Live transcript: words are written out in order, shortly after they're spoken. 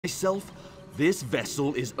myself, this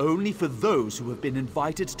vessel is only for those who have been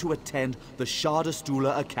invited to attend the Shad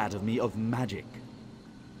Academy of Magic.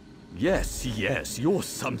 Yes, you're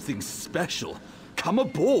something special. Come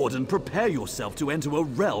aboard and prepare yourself to enter a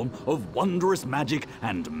realm of wondrous magic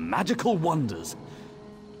and magical wonders.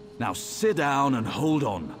 Now sit down and hold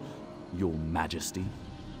on, Your Majesty.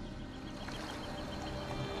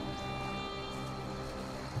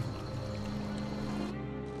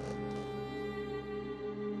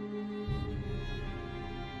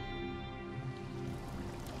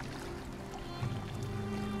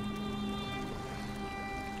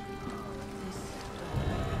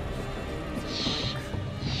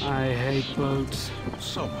 I hate boats.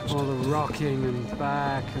 So much. All the rocking and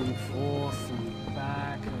back and forth and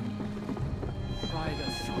back and... By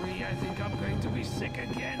the 3, I think I'm going to be sick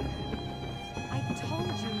again. I told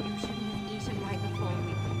you shouldn't have eaten right before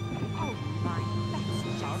we... Oh my,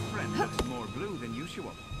 that's... Our friend looks more blue than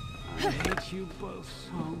usual. I hate you both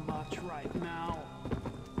so much right now.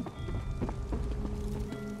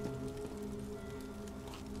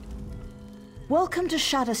 Welcome to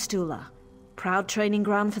Shad Astula, proud training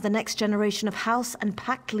ground for the next generation of house and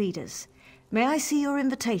pact leaders. May I see your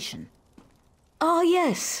invitation? Ah,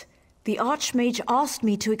 yes. The Archmage asked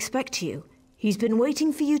me to expect you. He's been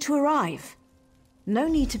waiting for you to arrive. No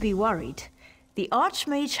need to be worried. The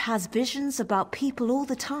Archmage has visions about people all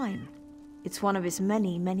the time. It's one of his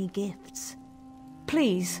many, many gifts.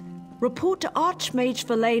 Please, report to Archmage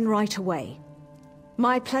Verlaine right away.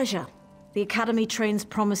 My pleasure. The Academy trains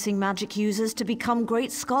promising magic users to become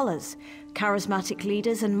great scholars, charismatic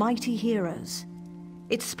leaders, and mighty heroes.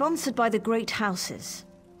 It's sponsored by the great houses,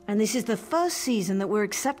 and this is the first season that we're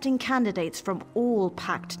accepting candidates from all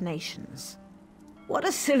Pact nations. What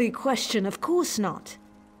a silly question, of course not.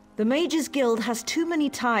 The Mages Guild has too many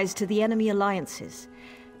ties to the enemy alliances.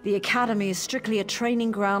 The Academy is strictly a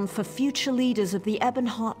training ground for future leaders of the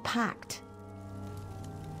Ebonheart Pact.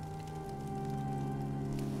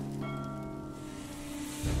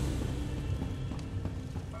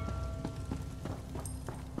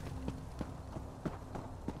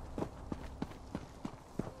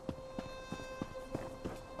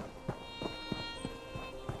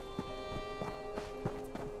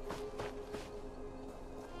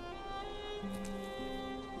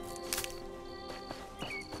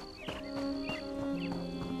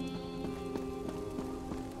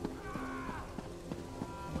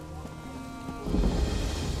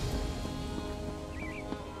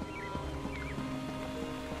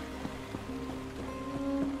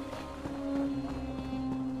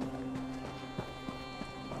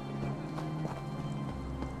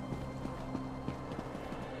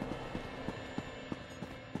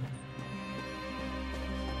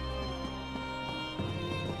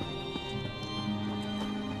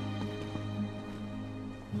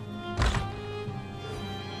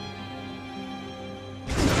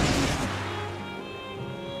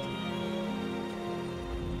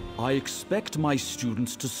 I expect my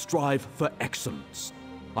students to strive for excellence.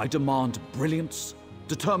 I demand brilliance,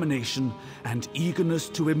 determination, and eagerness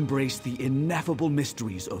to embrace the ineffable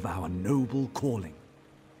mysteries of our noble calling.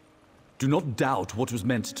 Do not doubt what was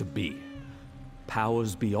meant to be.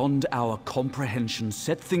 Powers beyond our comprehension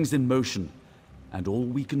set things in motion, and all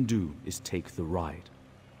we can do is take the ride.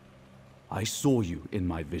 I saw you in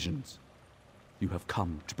my visions. You have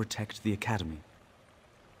come to protect the Academy.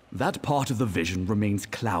 That part of the vision remains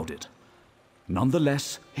clouded.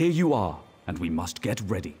 Nonetheless, here you are, and we must get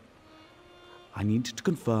ready. I need to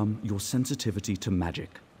confirm your sensitivity to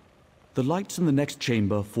magic. The lights in the next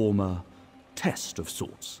chamber form a test of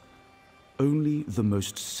sorts. Only the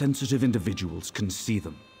most sensitive individuals can see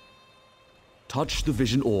them. Touch the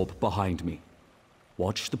vision orb behind me.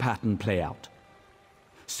 Watch the pattern play out.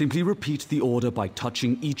 Simply repeat the order by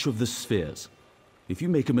touching each of the spheres. If you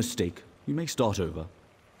make a mistake, you may start over.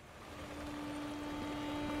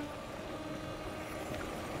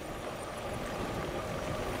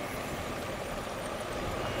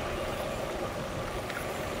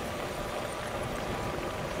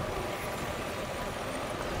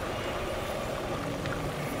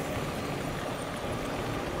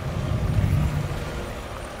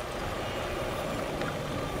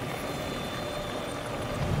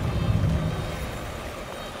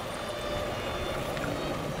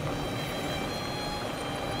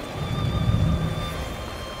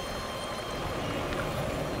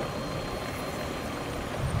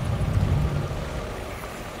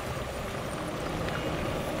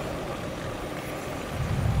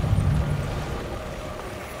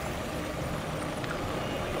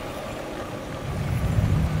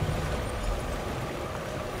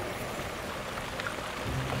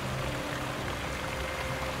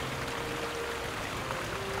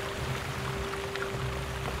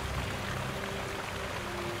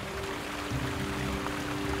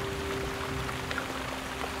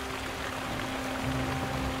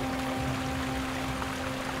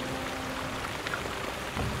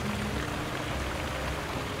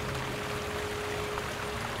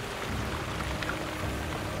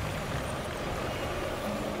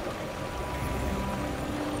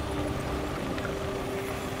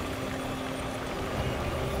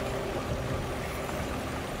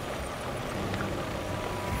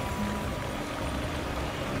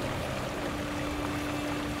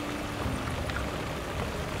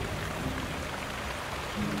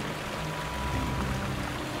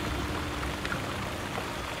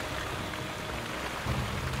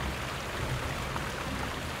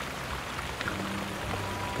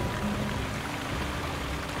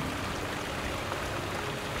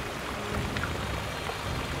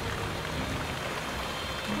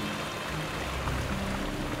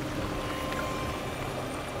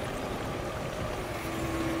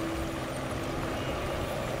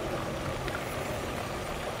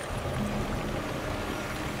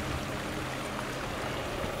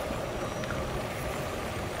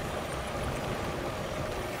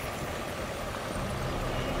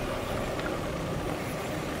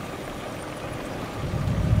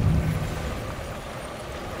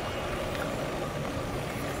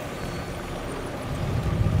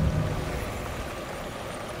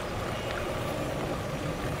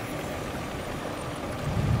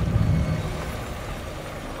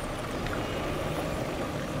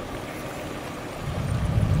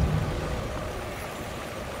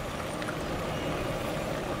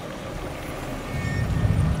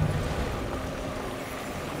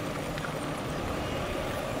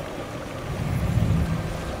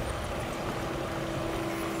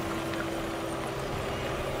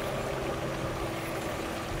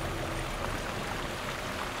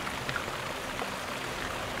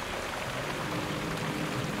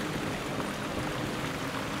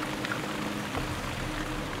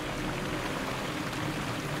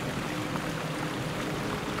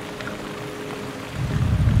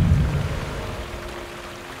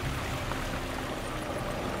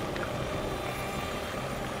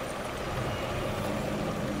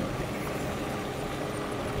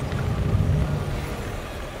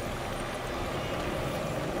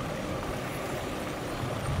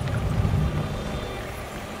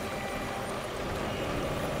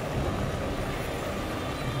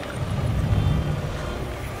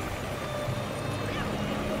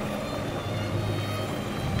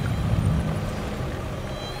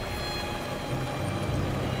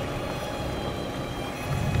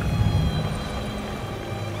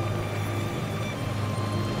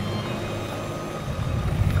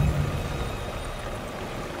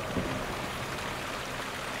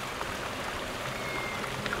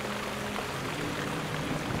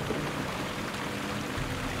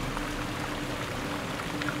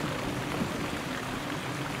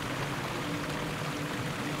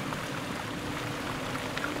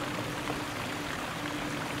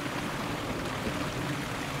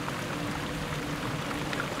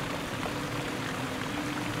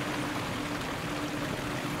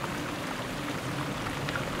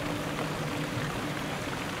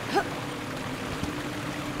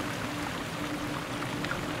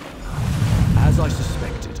 I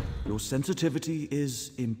suspected. Your sensitivity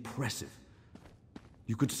is impressive.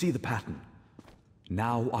 You could see the pattern.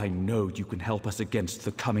 Now I know you can help us against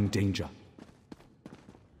the coming danger.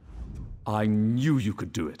 I knew you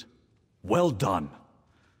could do it. Well done.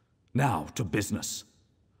 Now to business.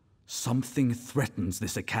 Something threatens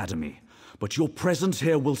this academy, but your presence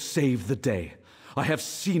here will save the day. I have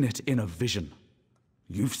seen it in a vision.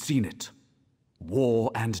 You've seen it. War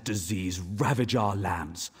and disease ravage our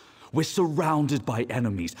lands. We're surrounded by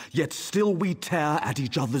enemies, yet still we tear at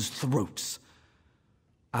each other's throats.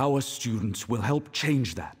 Our students will help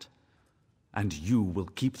change that, and you will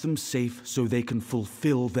keep them safe so they can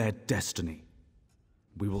fulfill their destiny.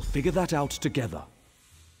 We will figure that out together.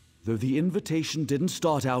 Though the invitation didn't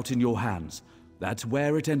start out in your hands, that's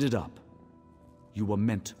where it ended up. You were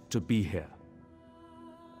meant to be here.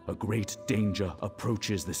 A great danger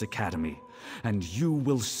approaches this academy, and you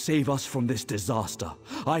will save us from this disaster.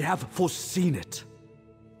 I have foreseen it.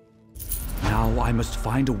 Now I must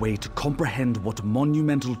find a way to comprehend what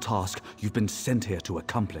monumental task you've been sent here to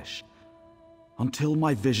accomplish. Until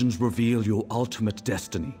my visions reveal your ultimate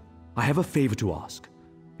destiny, I have a favor to ask.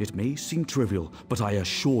 It may seem trivial, but I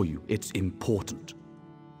assure you it's important.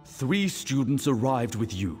 3 students arrived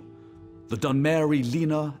with you. The Dunmeri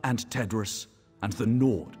Lena and Tedros, and the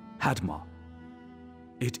Nord, Hadmar.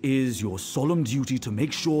 It is your solemn duty to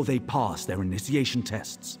make sure they pass their initiation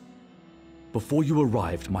tests. Before you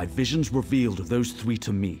arrived, my visions revealed those 3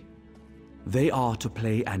 to me. They are to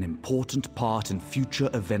play an important part in future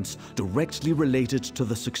events directly related to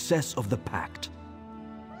the success of the Pact.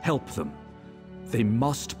 Help them. They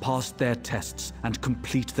must pass their tests and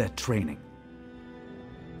complete their training.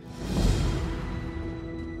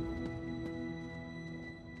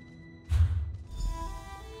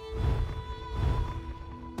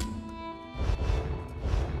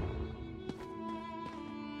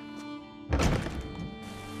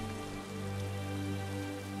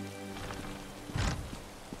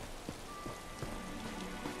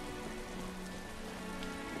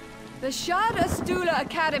 The Shad Astula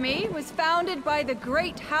Academy was founded by the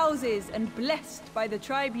Great Houses and blessed by the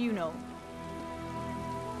Tribunal.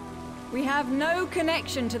 We have no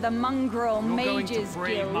connection to the mongrel Mages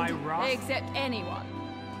Guild, except anyone.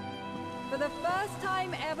 For the first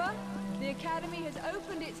time ever, the Academy has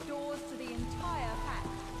opened its doors to the entire pack.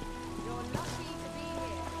 You're lucky to be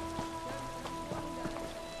here. Don't wonder.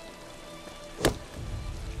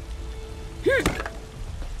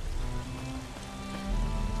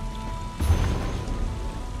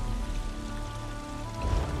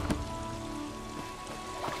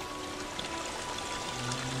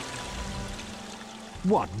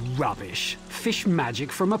 What rubbish! Fish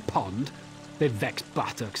magic from a pond? They vex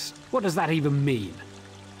buttocks. What does that even mean?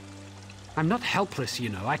 I'm not helpless, you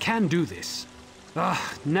know. I can do this.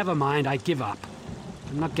 Ugh, never mind, I give up.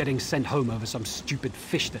 I'm not getting sent home over some stupid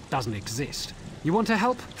fish that doesn't exist. You want to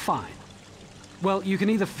help? Fine. Well, you can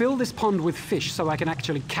either fill this pond with fish so I can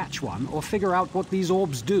actually catch one, or figure out what these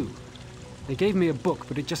orbs do. They gave me a book,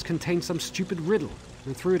 but it just contained some stupid riddle,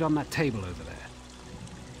 and threw it on that table over there.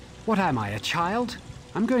 What am I, a child?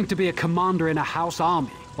 I'm going to be a commander in a house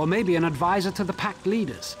army, or maybe an advisor to the pack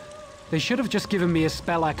leaders. They should have just given me a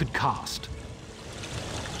spell I could cast.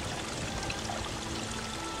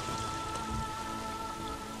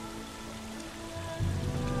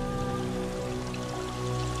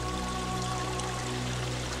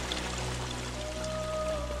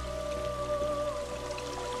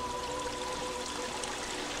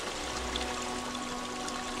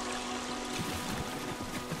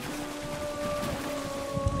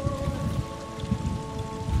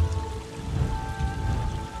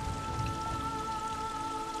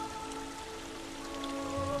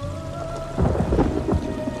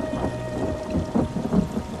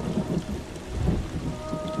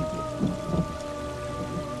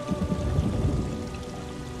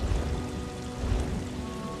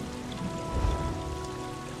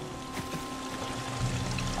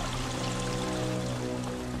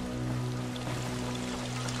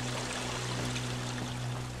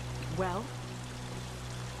 Well?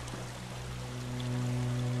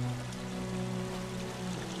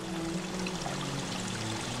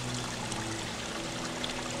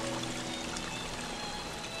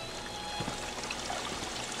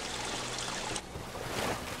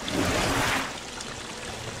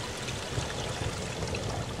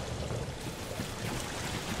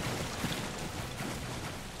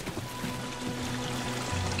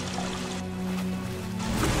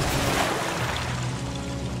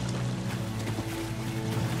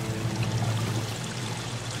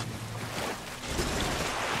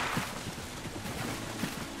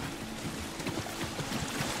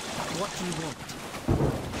 What do you want?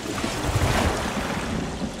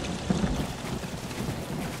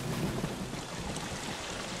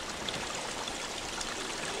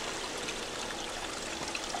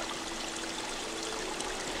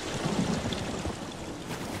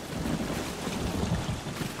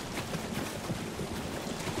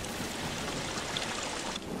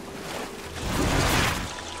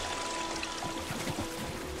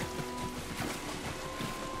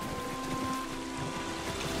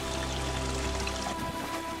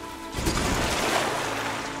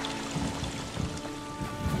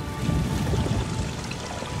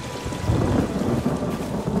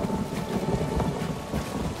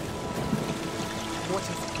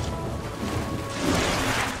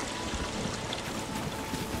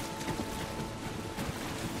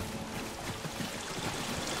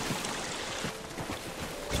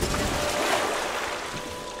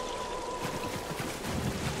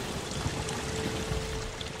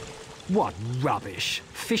 What rubbish!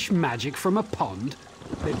 Fish magic from a pond?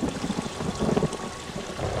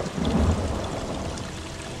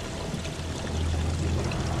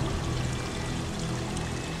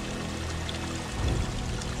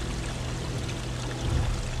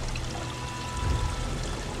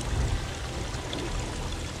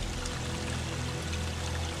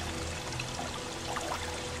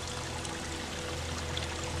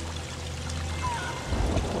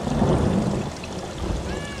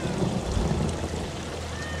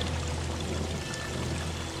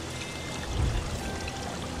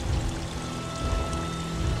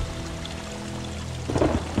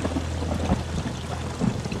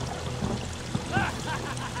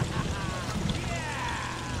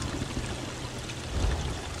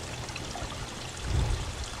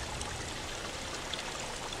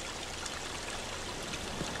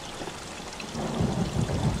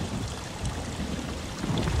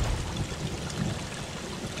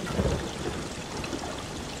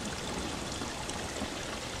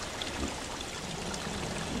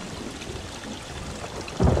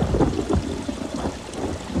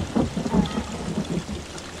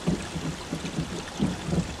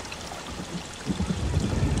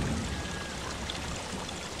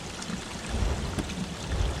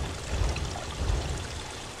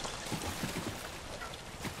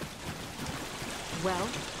 Well?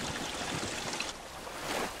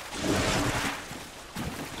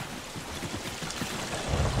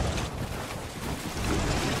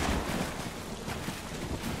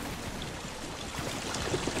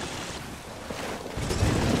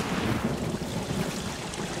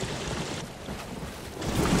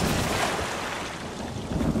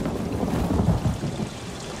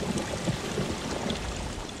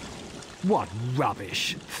 What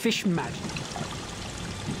rubbish! Fish magic.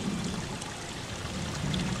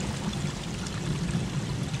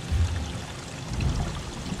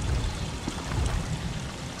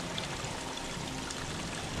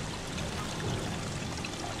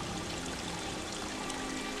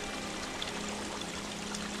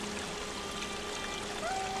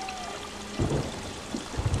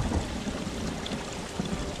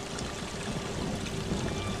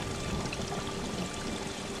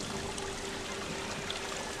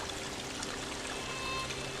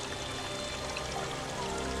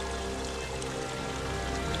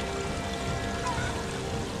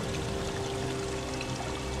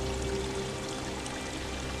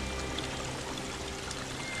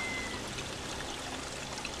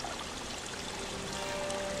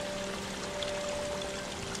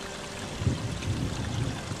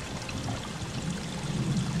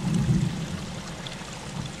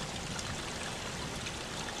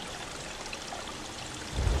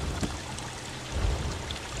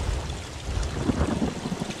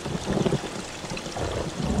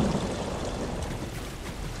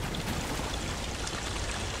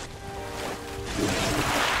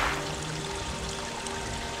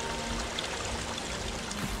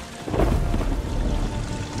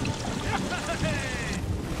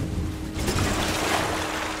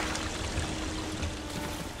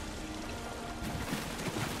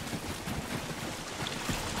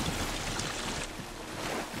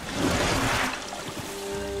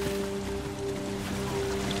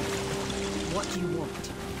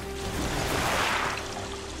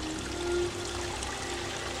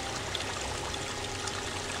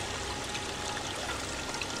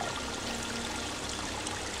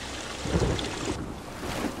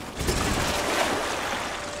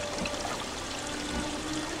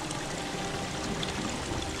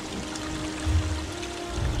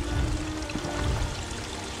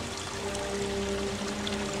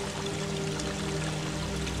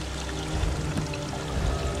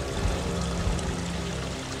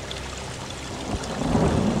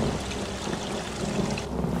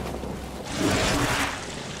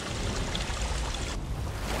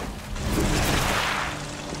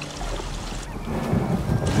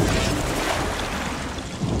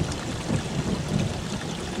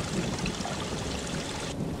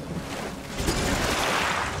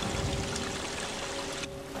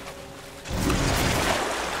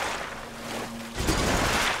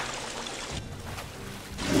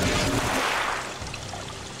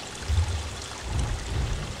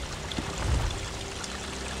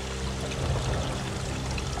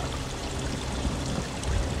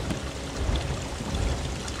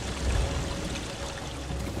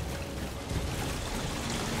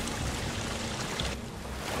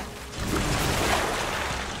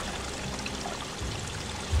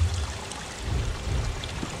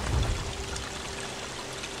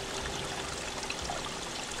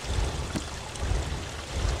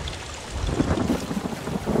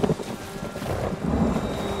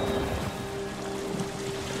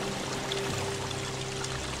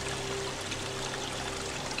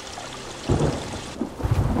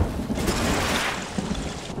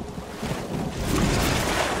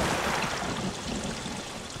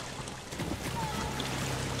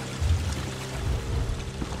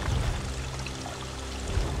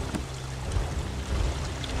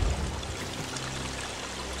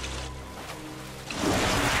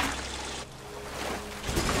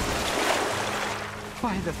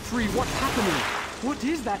 By the three, what's happening? What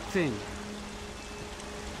is that thing?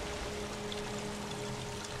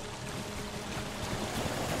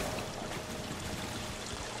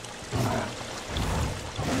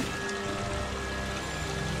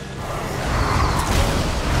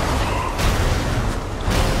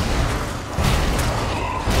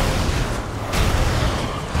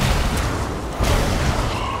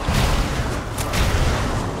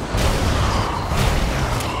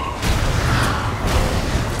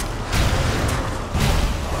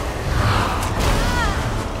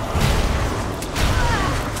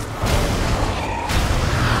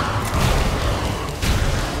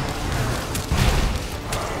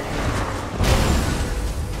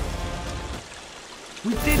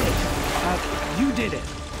 We did it! You did it!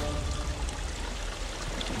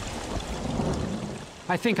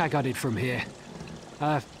 I think I got it from here.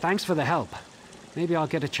 Thanks for the help. Maybe I'll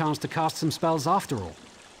get a chance to cast some spells after all.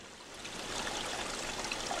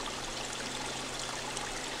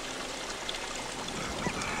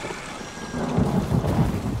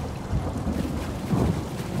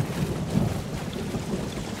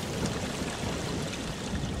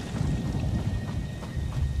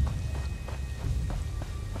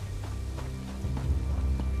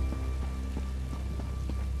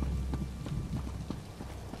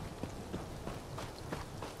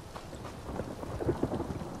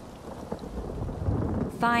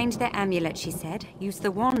 Find the amulet, she said. Use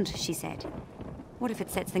the wand, she said. What if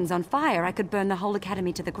it sets things on fire? I could burn the whole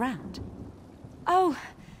academy to the ground. Oh,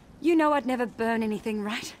 you know I'd never burn anything,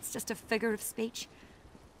 right? It's just a figure of speech.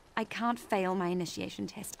 I can't fail my initiation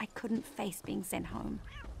test. I couldn't face being sent home.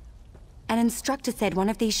 An instructor said one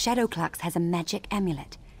of these shadow clerks has a magic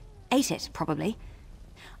amulet. Ate it, probably.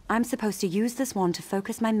 I'm supposed to use this wand to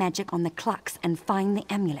focus my magic on the clucks and find the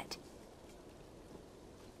amulet.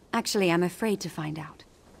 Actually, I'm afraid to find out.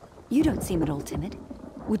 You don't seem at all timid.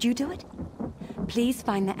 Would you do it? Please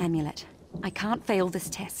find the amulet. I can't fail this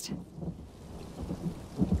test.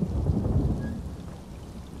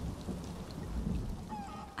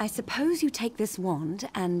 I suppose you take this wand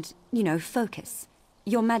and, you know, focus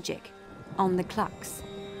your magic on the clucks.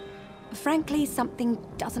 Frankly, something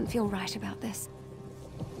doesn't feel right about this.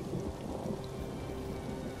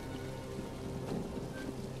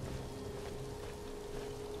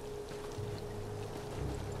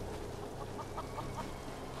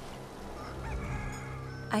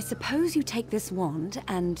 I suppose you take this wand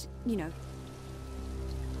and, you know...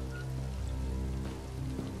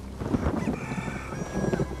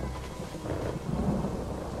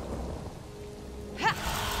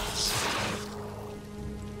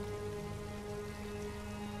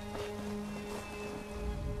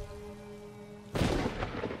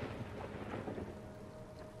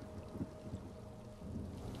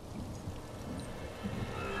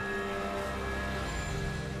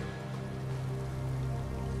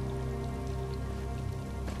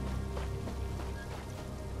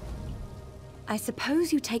 I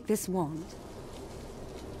suppose you take this wand...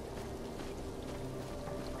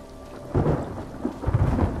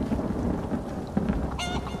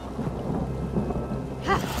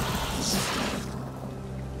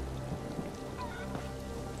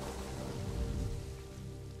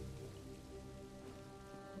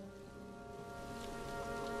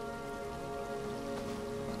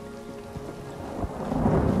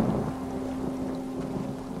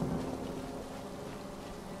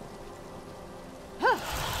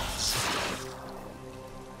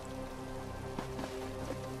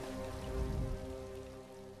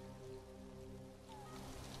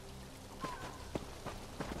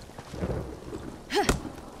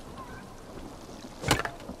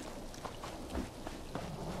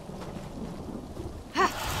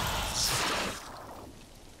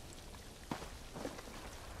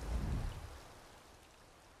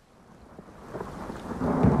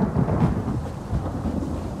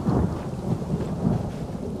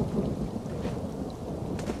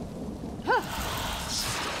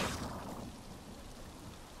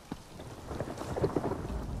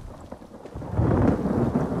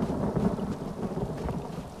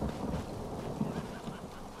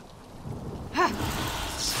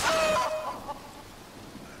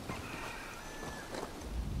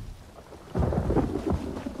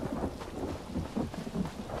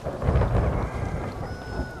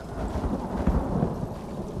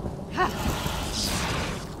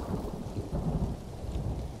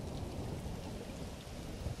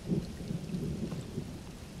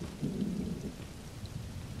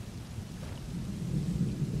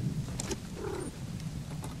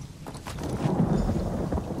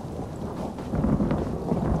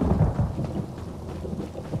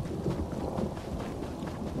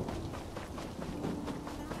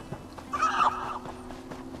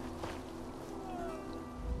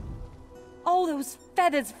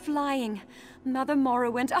 feathers flying. Mother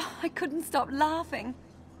Morrowind, oh, I couldn't stop laughing.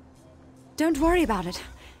 Don't worry about it.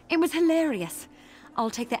 It was hilarious. I'll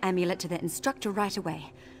take the amulet to the instructor right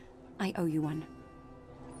away. I owe you one.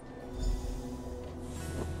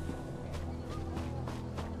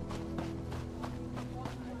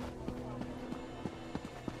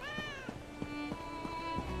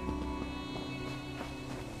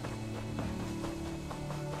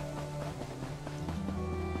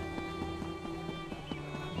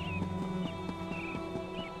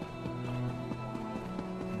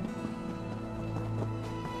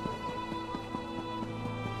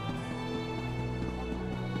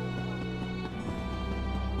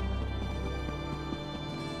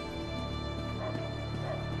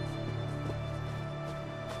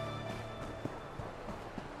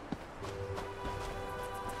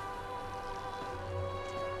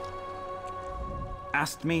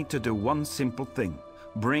 Asked me to do one simple thing.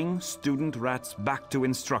 Bring student rats back to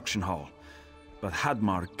instruction hall. But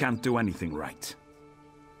Hadmar can't do anything right.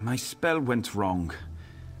 My spell went wrong.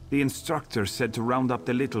 The instructor said to round up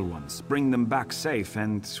the little ones, bring them back safe,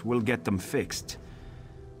 and we'll get them fixed.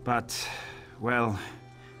 But, well,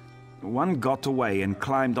 one got away and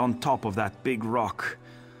climbed on top of that big rock.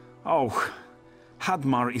 Oh,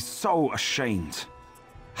 Hadmar is so ashamed.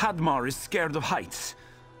 Hadmar is scared of heights.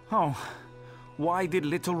 Oh, why did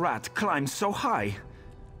Little Rat climb so high?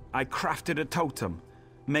 I crafted a totem.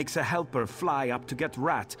 Makes a helper fly up to get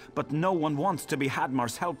Rat, but no one wants to be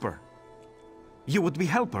Hadmar's helper. You would be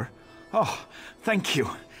helper? Oh, thank you.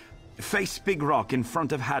 Face big rock in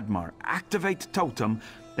front of Hadmar, activate totem,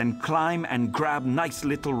 then climb and grab nice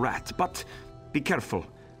Little Rat. But be careful.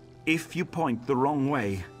 If you point the wrong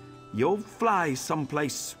way, you'll fly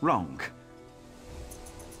someplace wrong.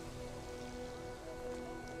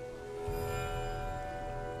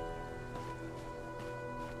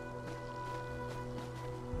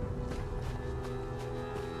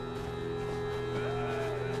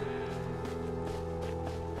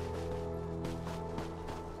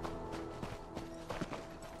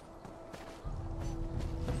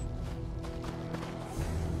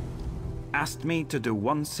 Asked me to do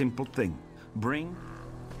one simple thing. Bring...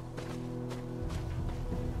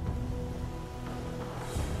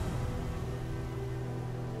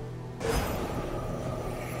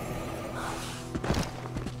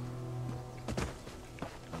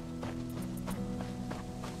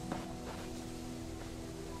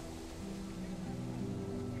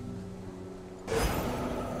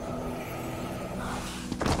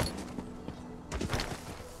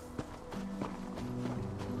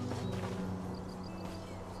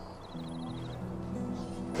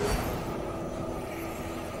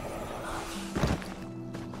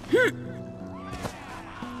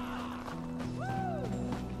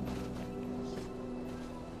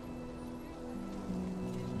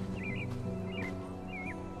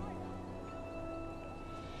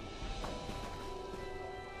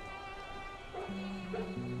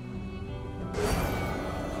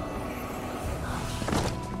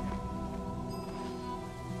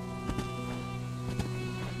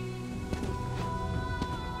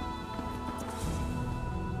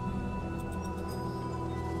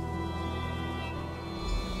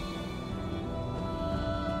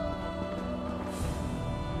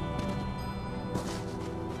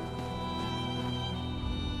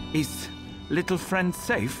 Is little friend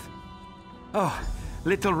safe? Oh,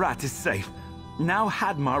 Little Rat is safe. Now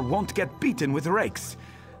Hadmar won't get beaten with rakes.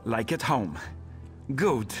 Like at home.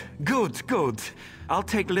 Good, good, good. I'll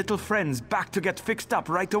take little friends back to get fixed up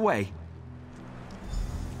right away.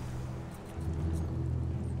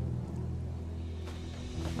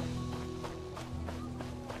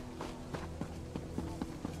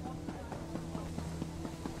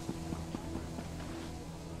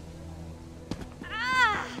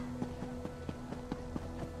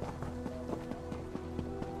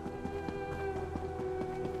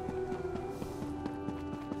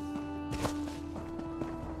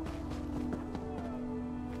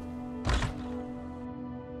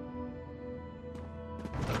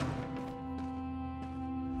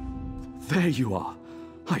 There you are.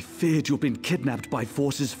 I feared you'd been kidnapped by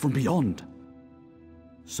forces from beyond.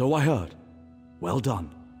 So I heard. Well done.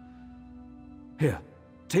 Here,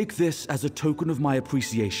 take this as a token of my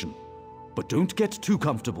appreciation. But don't get too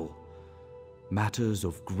comfortable. Matters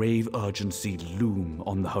of grave urgency loom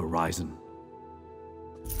on the horizon.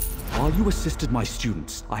 While you assisted my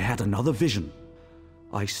students, I had another vision.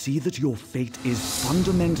 I see that your fate is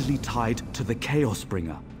fundamentally tied to the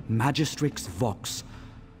Chaosbringer, Magistrix Vox.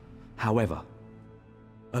 However,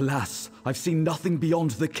 alas, I've seen nothing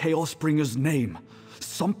beyond the Chaosbringer's name.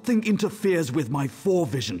 Something interferes with my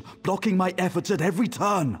forevision, blocking my efforts at every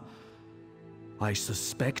turn. I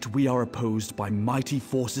suspect we are opposed by mighty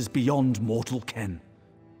forces beyond mortal ken.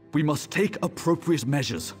 We must take appropriate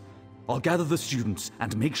measures. I'll gather the students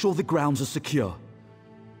and make sure the grounds are secure.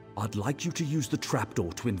 I'd like you to use the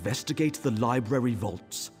trapdoor to investigate the library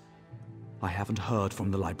vaults. I haven't heard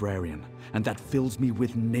from the librarian, and that fills me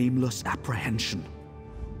with nameless apprehension.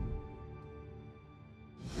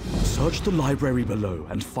 Search the library below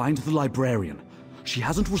and find the librarian. She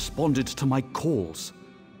hasn't responded to my calls.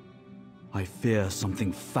 I fear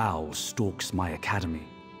something foul stalks my academy.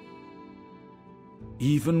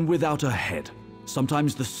 Even without a head,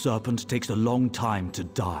 sometimes the serpent takes a long time to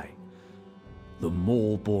die. The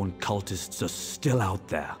Maw-born cultists are still out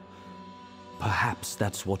there. Perhaps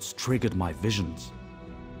that's what's triggered my visions.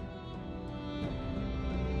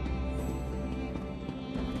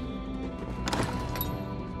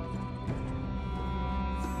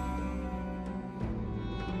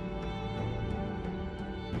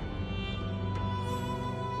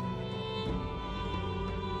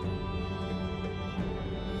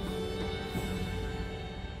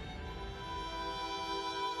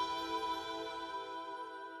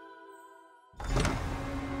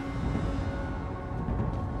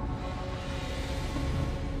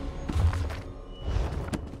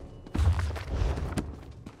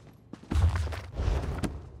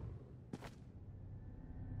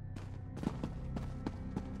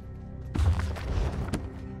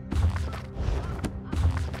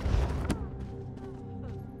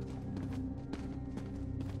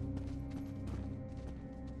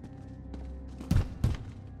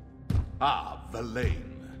 Ah,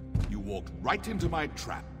 Verlaine. You walked right into my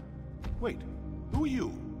trap. Wait, who are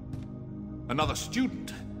you? Another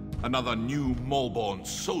student? Another new Maw-born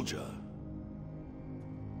soldier?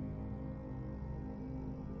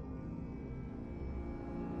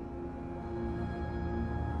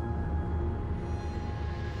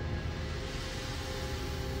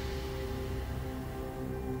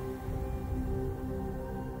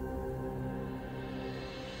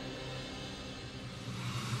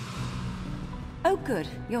 Oh good,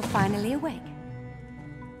 you're finally awake.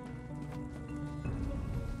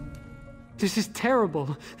 This is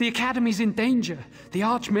terrible. The Academy's in danger. The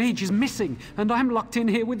Archmage is missing, and I'm locked in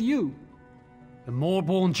here with you. The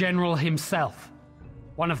Maw-born general himself.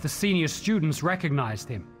 One of the senior students recognized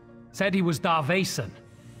him. Said he was Darvason.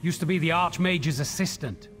 Used to be the Archmage's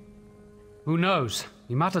assistant. Who knows?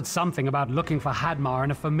 He muttered something about looking for Hadmar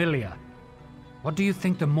and a familiar. What do you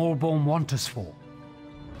think the Maw-born want us for?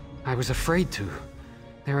 I was afraid to.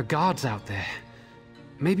 There are guards out there.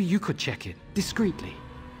 Maybe you could check it, discreetly.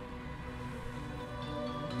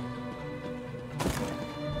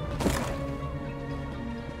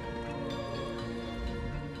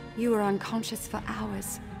 You were unconscious for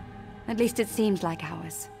hours. At least it seemed like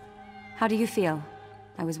hours. How do you feel?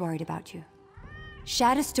 I was worried about you.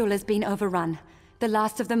 Shad Astula's been overrun. The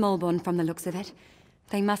last of the Maw-born from the looks of it.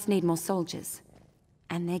 They must need more soldiers.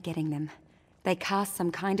 And they're getting them. They cast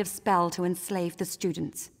some kind of spell to enslave the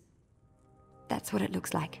students. That's what it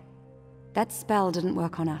looks like. That spell didn't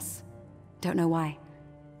work on us. Don't know why.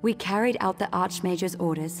 We carried out the Archmage's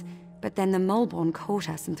orders, but then the Maw-born caught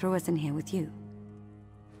us and threw us in here with you.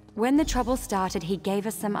 When the trouble started, he gave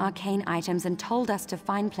us some arcane items and told us to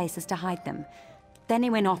find places to hide them. Then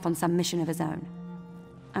he went off on some mission of his own.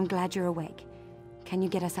 I'm glad you're awake. Can you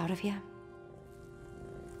get us out of here?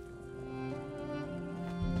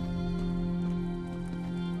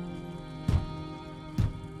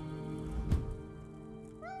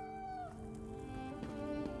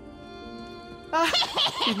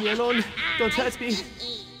 Leave me alone. Don't hurt me.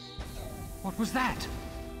 What was that?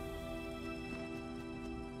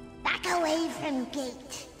 Back away from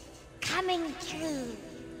gate. Coming through.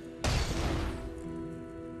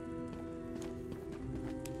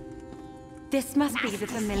 This must be the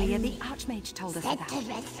familiar the Archmage told us about. Said to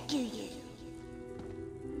rescue you.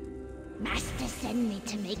 Master sent me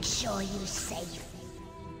to make sure you're safe.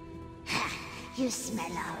 You smell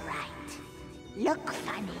all right. Look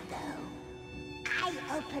funny though. I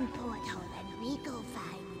open portal and we go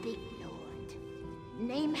find Big Lord.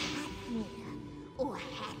 Name Hatmir or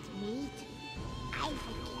Hatmead? I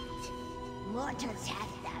forget. Mortals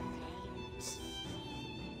have their names.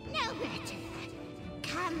 No matter.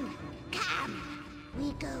 Come.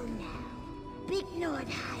 We go now. Big Nord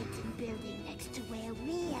hides in building next to where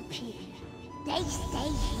we appear. They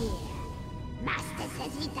stay here. Master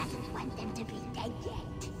says he doesn't want them to be dead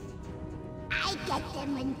yet. I get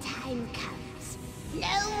them when time comes. No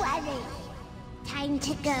worry. Time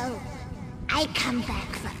to go. I come back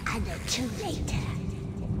for other two later.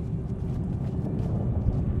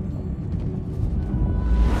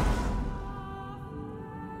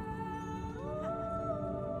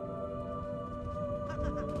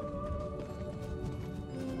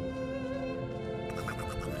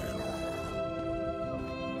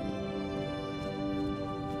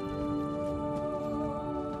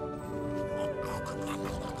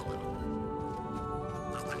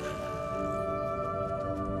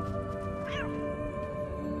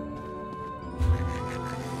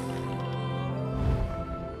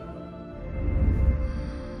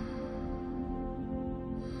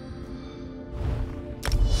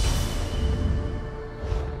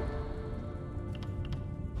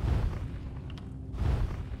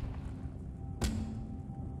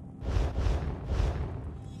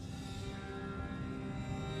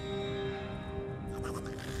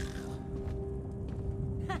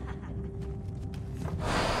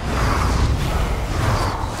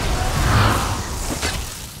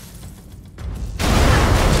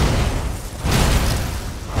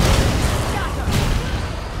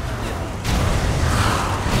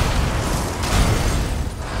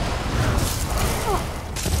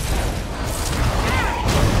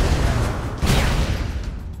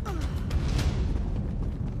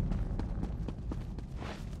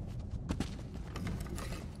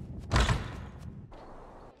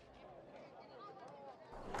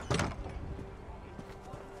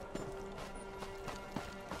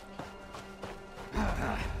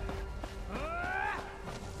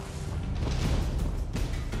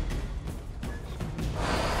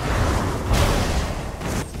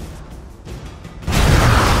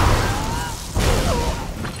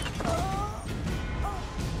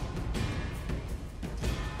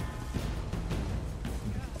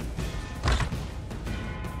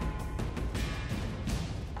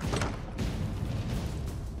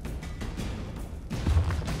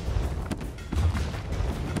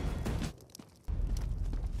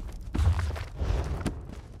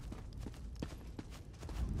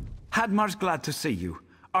 Hadmar's glad to see you.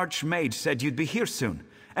 Archmage said you'd be here soon,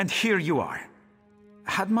 and here you are.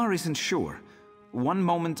 Hadmar isn't sure. One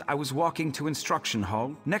moment I was walking to instruction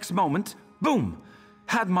hall, next moment, boom!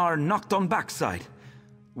 Hadmar knocked on backside.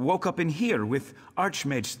 Woke up in here with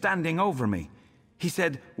Archmage standing over me. He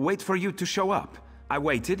said, wait for you to show up. I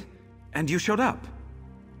waited, and you showed up.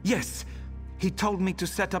 Yes, he told me to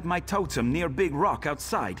set up my totem near Big Rock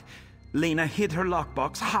outside. Lena hid her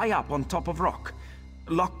lockbox high up on top of rock.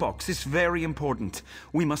 Lockbox is very important.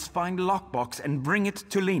 We must find lockbox and bring it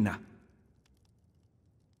to Lena.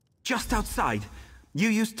 Just outside. You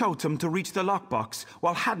use totem to reach the lockbox,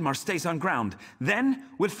 while Hadmar stays on ground. Then,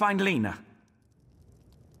 we'll find Lena.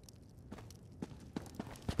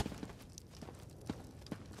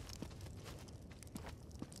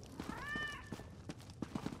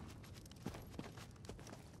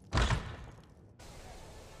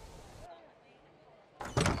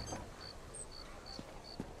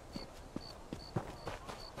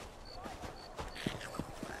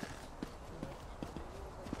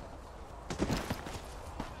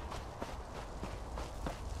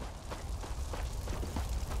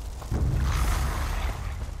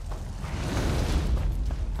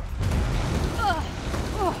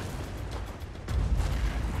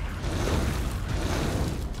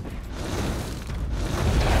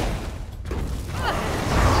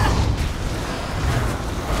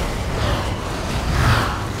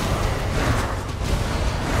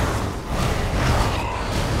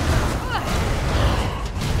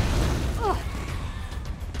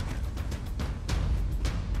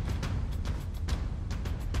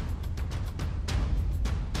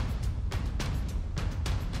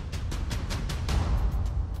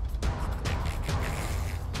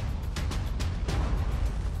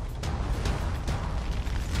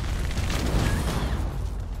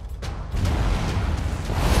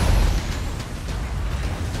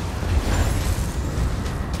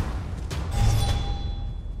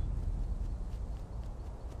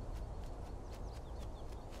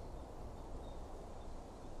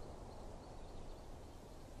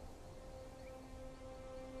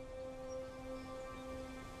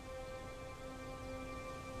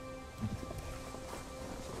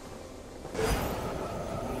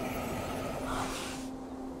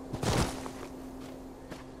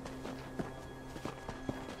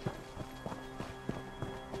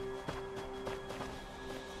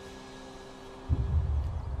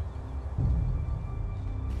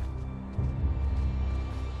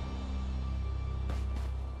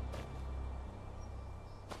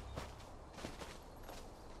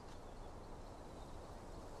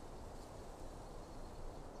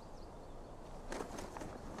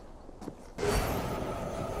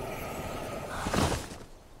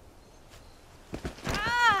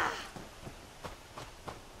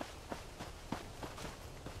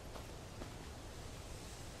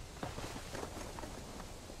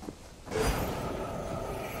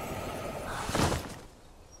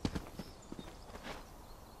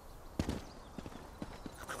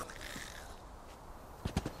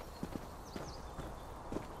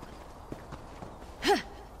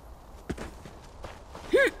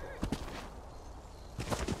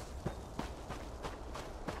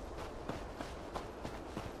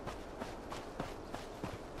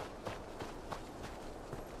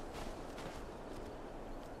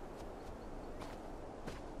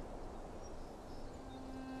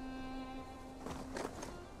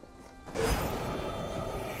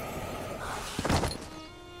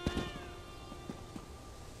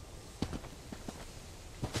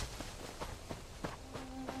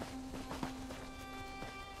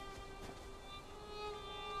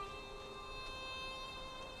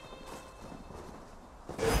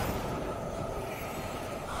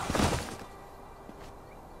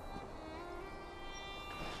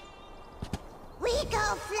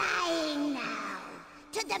 Go flying now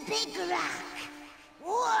to the Big Rock.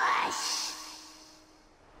 Whoosh!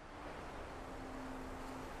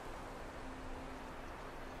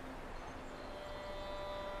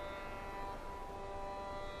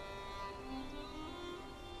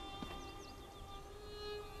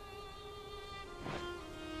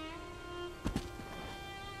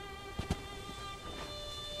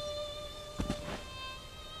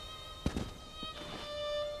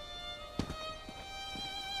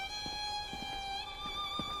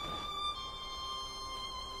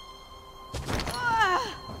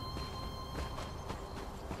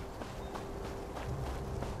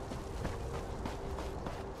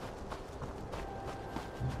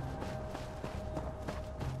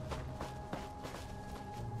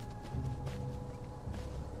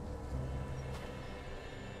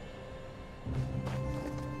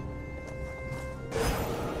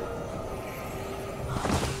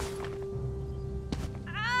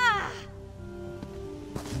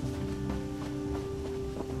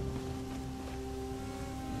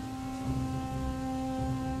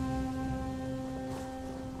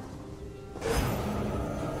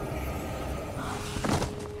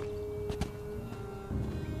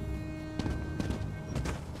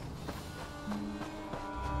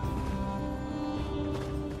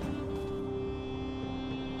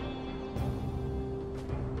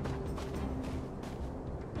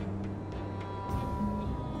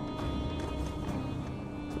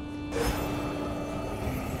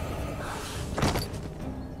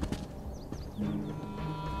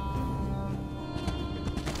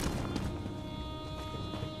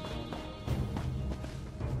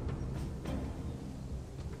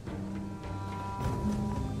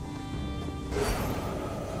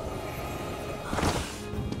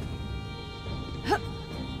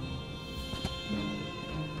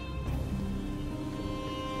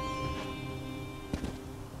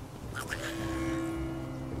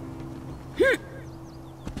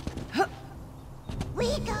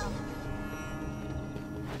 We go.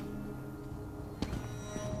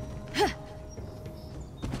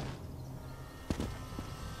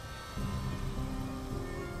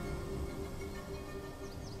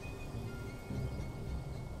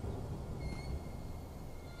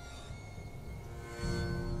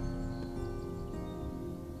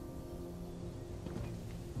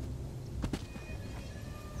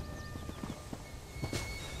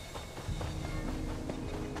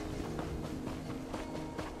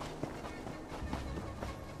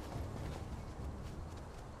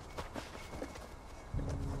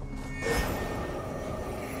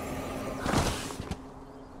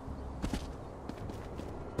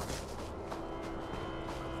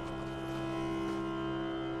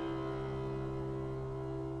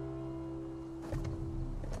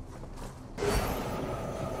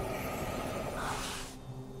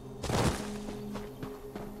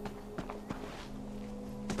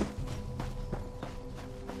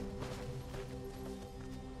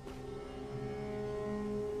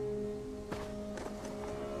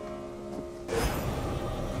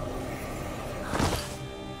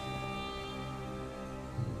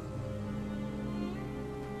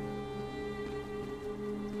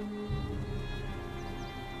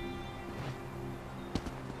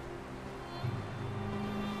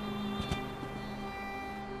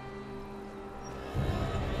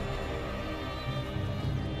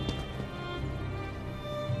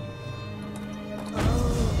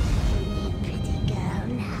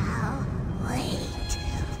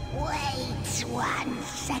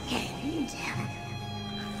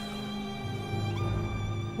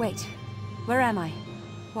 Wait, where am I?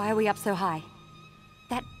 Why are we up so high?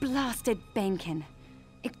 That blasted Banekin.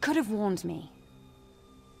 It could have warned me.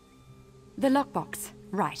 The lockbox,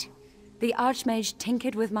 right. The Archmage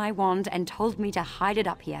tinkered with my wand and told me to hide it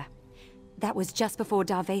up here. That was just before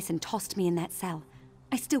Darvason tossed me in that cell.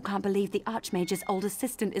 I still can't believe the Archmage's old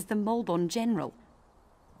assistant is the Molbon General.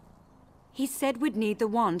 He said we'd need the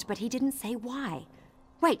wand, but he didn't say why.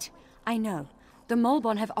 Wait, I know. The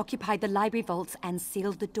Molbon have occupied the library vaults and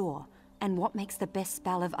sealed the door. And what makes the best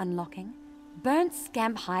spell of unlocking? Burnt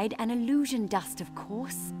scamp hide and illusion dust, of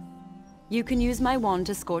course. You can use my wand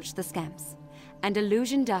to scorch the scamps. And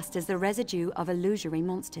illusion dust is the residue of illusory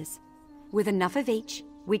monsters. With enough of each,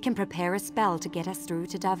 we can prepare a spell to get us through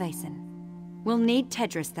to Darvason. We'll need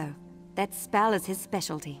Tedris, though. That spell is his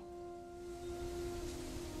specialty.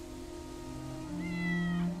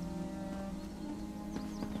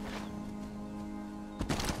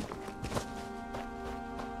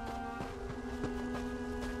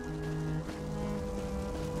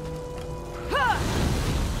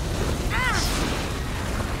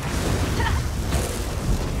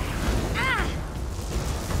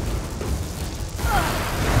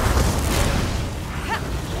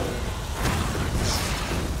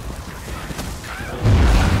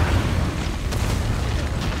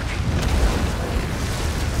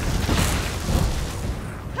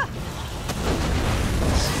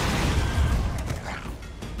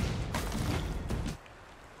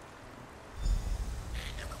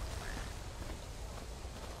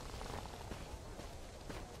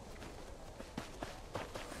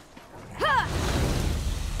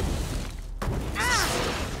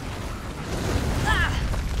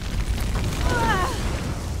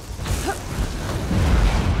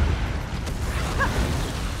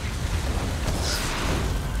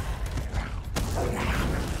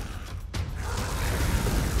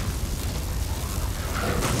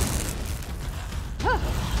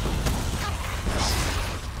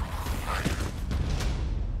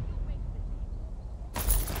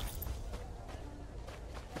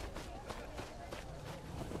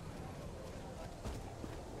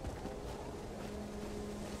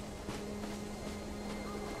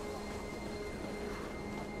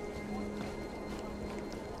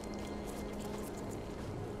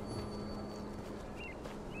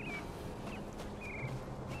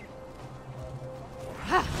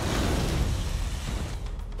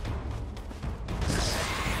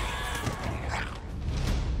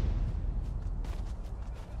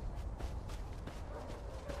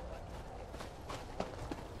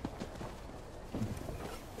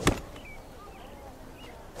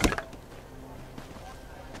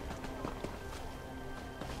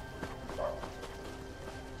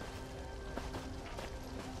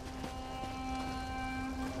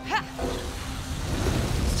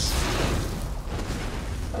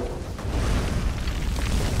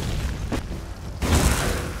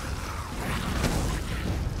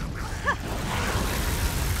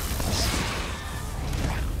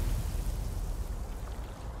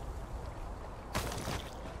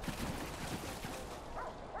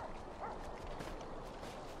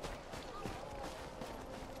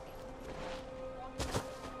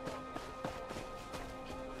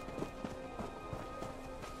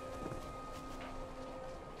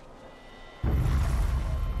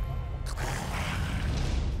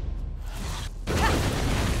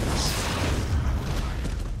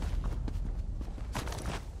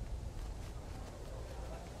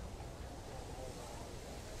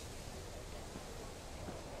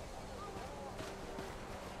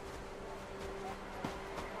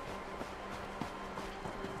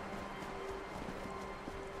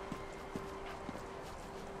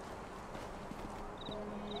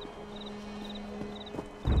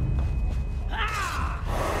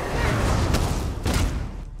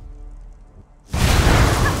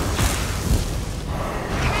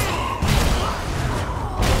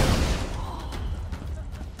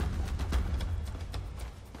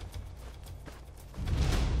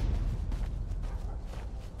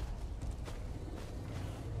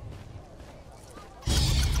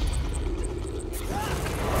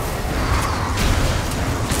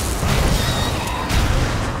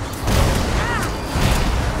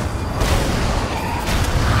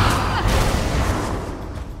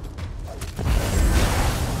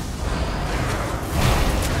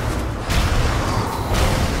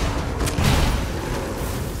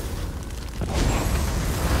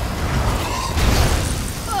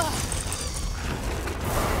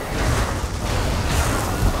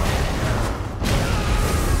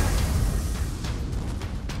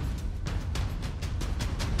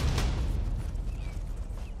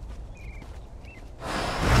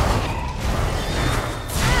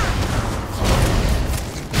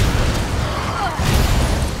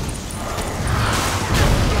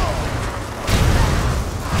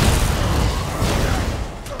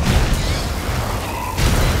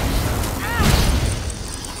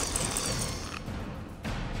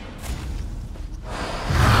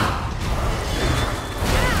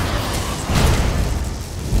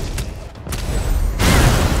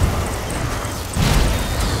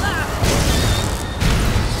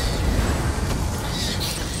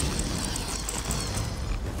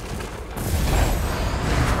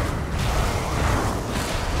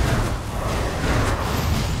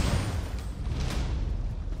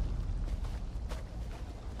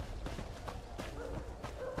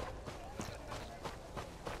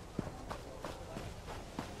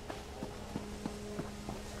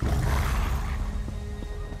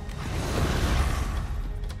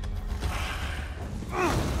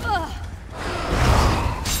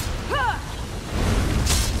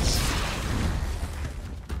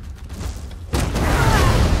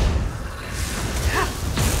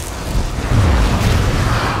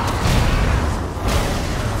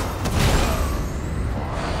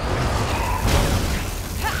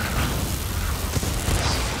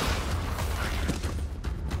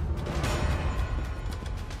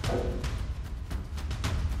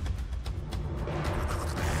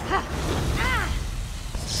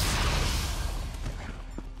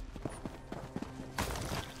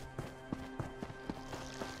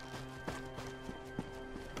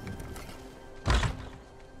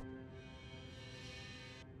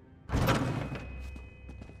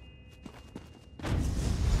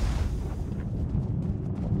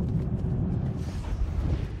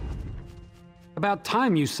 About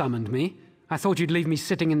time you summoned me. I thought you'd leave me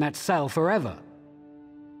sitting in that cell forever.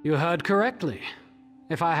 You heard correctly.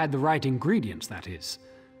 If I had the right ingredients, that is.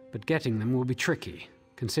 But getting them will be tricky,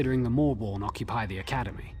 considering the Moorborn occupy the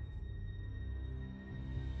Academy.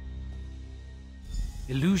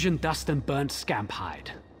 Illusion, dust, and burnt scamp hide.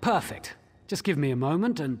 Perfect. Just give me a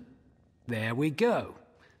moment and... there we go.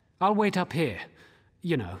 I'll wait up here.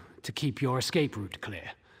 You know, to keep your escape route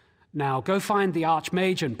clear. Now go find the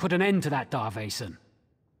Archmage and put an end to that Darvason.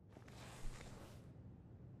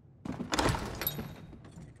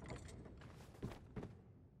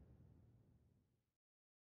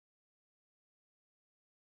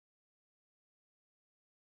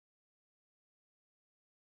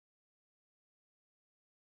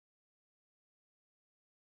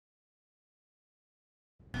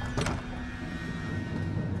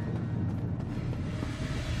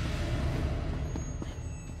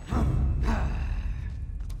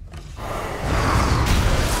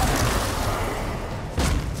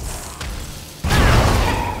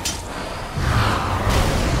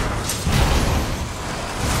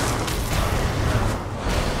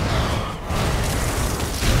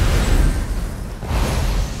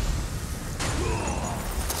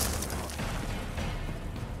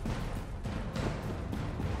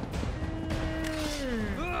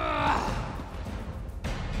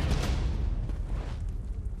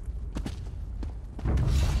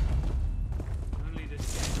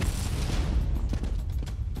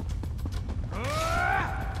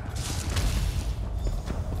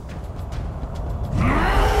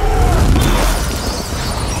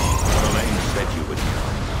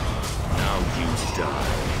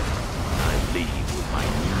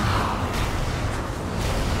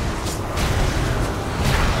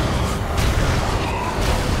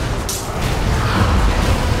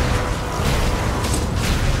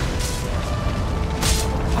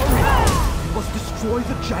 Destroy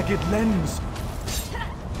the jagged lens!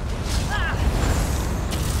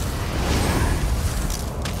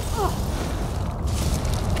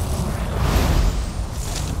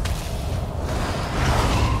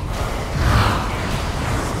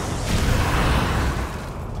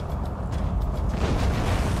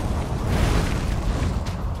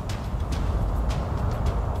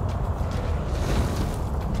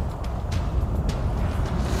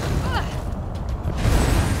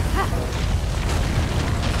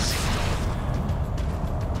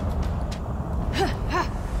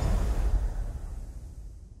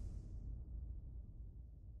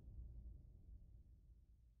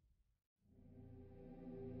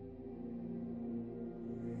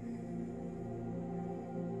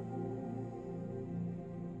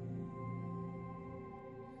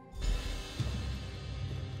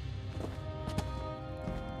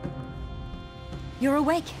 You're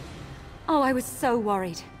awake? Oh, I was so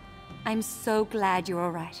worried. I'm so glad you're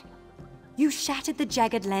all right. You shattered the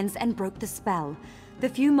jagged lens and broke the spell. The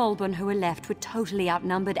few Moldborn who were left were totally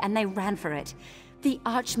outnumbered and they ran for it. The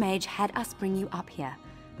Archmage had us bring you up here.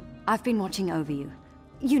 I've been watching over you.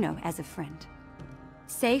 You know, as a friend.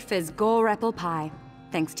 Safe as gore apple pie,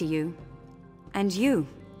 thanks to you. And you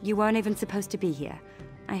weren't even supposed to be here.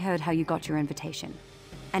 I heard how you got your invitation.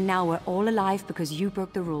 And now we're all alive because you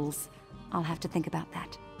broke the rules. I'll have to think about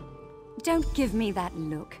that. Don't give me that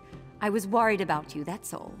look. I was worried about you,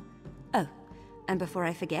 that's all. Oh, and before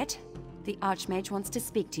I forget, the Archmage wants to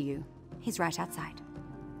speak to you. He's right outside.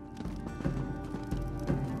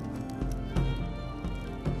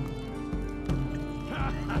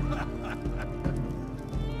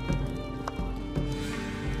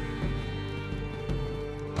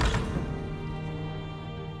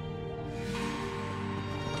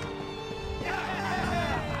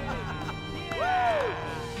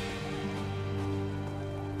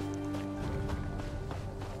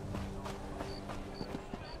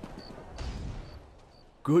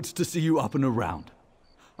 Good to see you up and around.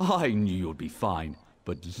 I knew you'd be fine,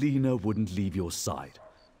 but Lena wouldn't leave your side.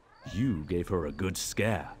 You gave her a good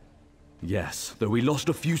scare. Yes, though we lost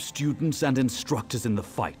a few students and instructors in the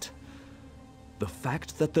fight. The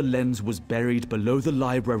fact that the lens was buried below the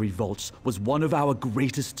library vaults was one of our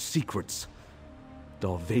greatest secrets.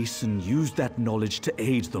 Darvason used that knowledge to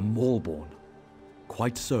aid the Moorborn.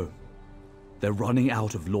 Quite so. They're running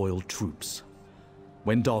out of loyal troops.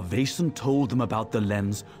 When Darvason told them about the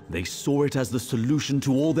lens, they saw it as the solution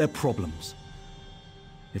to all their problems.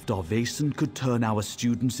 If Darvason could turn our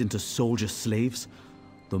students into soldier slaves,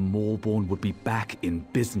 the Moorborn would be back in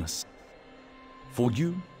business. For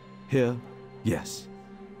you, here, yes.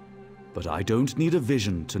 But I don't need a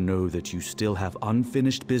vision to know that you still have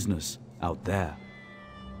unfinished business out there.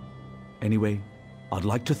 Anyway, I'd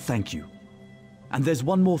like to thank you. And there's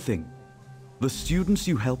one more thing. The students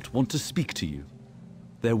you helped want to speak to you.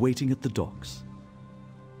 They're waiting at the docks.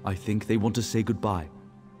 I think they want to say goodbye.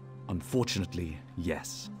 Unfortunately,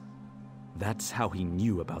 yes. That's how he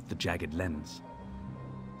knew about the jagged lens.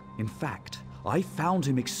 In fact, I found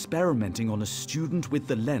him experimenting on a student with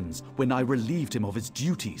the lens when I relieved him of his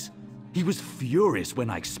duties. He was furious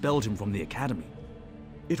when I expelled him from the academy.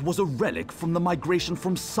 It was a relic from the migration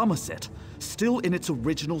from Somerset, still in its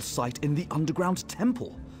original site in the underground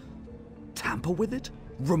temple. Tamper with it?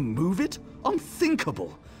 Remove it?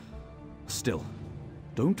 Unthinkable! Still,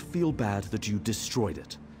 don't feel bad that you destroyed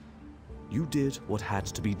it. You did what had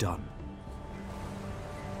to be done.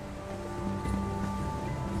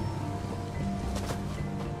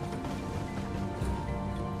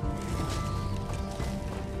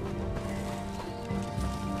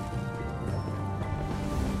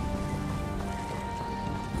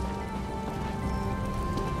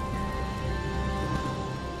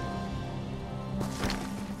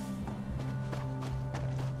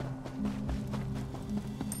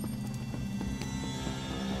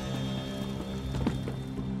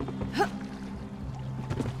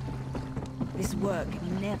 This work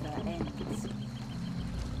never ends.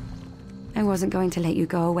 I wasn't going to let you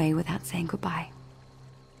go away without saying goodbye.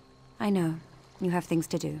 I know, you have things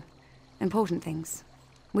to do. Important things.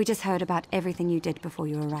 We just heard about everything you did before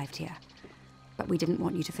you arrived here. But we didn't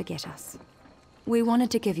want you to forget us. We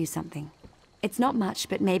wanted to give you something. It's not much,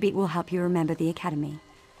 but maybe it will help you remember the academy.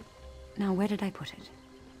 Now, where did I put it?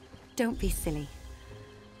 Don't be silly.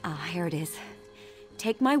 Ah, here it is.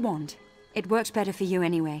 Take my wand. It works better for you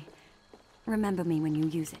anyway. Remember me when you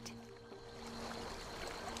use it.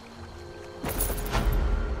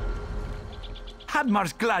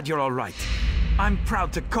 Hadmar's glad you're all right. I'm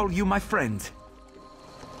proud to call you my friend.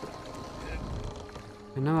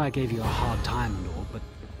 I know I gave you a hard time and all, but...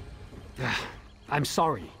 I'm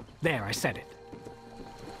sorry. There, I said it.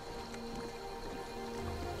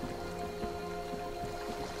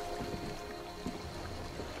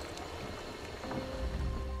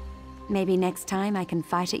 Maybe next time I can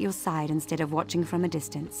fight at your side instead of watching from a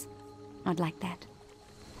distance. I'd like that.